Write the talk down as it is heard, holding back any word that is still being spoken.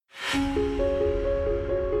Hi,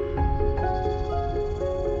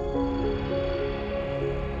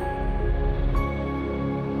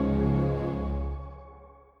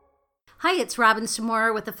 it's Robin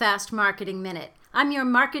Samora with the Fast Marketing Minute. I'm your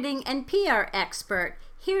marketing and PR expert,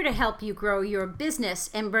 here to help you grow your business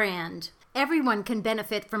and brand. Everyone can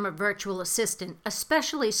benefit from a virtual assistant,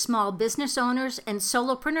 especially small business owners and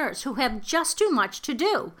solopreneurs who have just too much to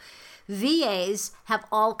do. VAs have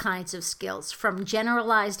all kinds of skills, from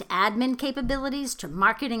generalized admin capabilities to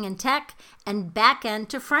marketing and tech, and back-end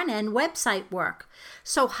to front-end website work.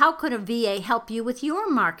 So how could a VA help you with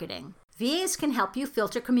your marketing? VAs can help you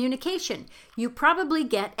filter communication. You probably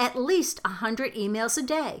get at least 100 emails a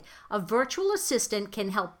day. A virtual assistant can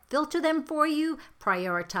help filter them for you,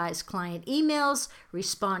 prioritize client emails,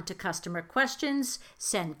 respond to customer questions,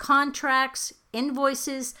 send contracts,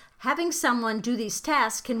 invoices. Having someone do these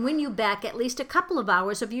tasks can win you back at least a couple of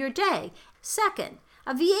hours of your day. Second,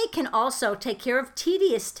 a VA can also take care of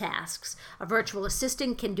tedious tasks. A virtual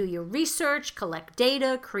assistant can do your research, collect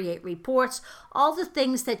data, create reports, all the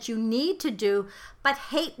things that you need to do but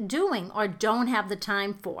hate doing or don't have the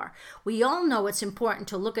time for. We all know it's important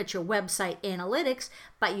to look at your website analytics,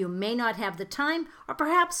 but you may not have the time, or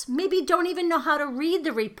perhaps maybe don't even know how to read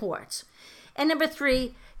the reports. And number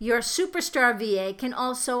 3, your superstar VA can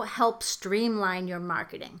also help streamline your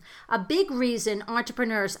marketing. A big reason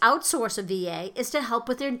entrepreneurs outsource a VA is to help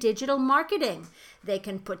with their digital marketing. They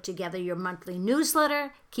can put together your monthly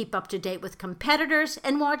newsletter, keep up to date with competitors,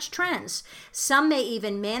 and watch trends. Some may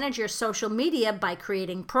even manage your social media by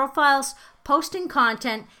creating profiles, posting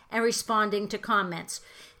content, and responding to comments.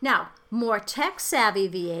 Now, more tech-savvy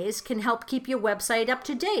VAs can help keep your website up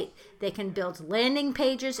to date. They can build landing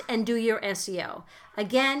pages and do your SEO.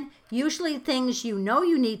 Again, usually things you know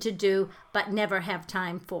you need to do but never have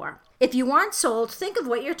time for. If you aren't sold, think of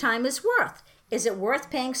what your time is worth. Is it worth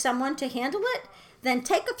paying someone to handle it? Then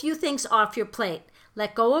take a few things off your plate.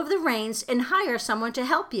 Let go of the reins and hire someone to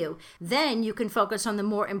help you. Then you can focus on the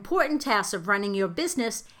more important tasks of running your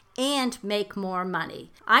business and make more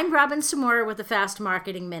money. I'm Robin Samora with the Fast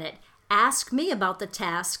Marketing Minute. Ask me about the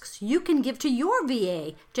tasks you can give to your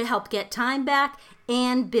VA to help get time back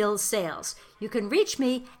and build sales. You can reach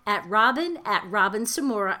me at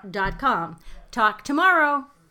robin@robinsamora.com. Talk tomorrow.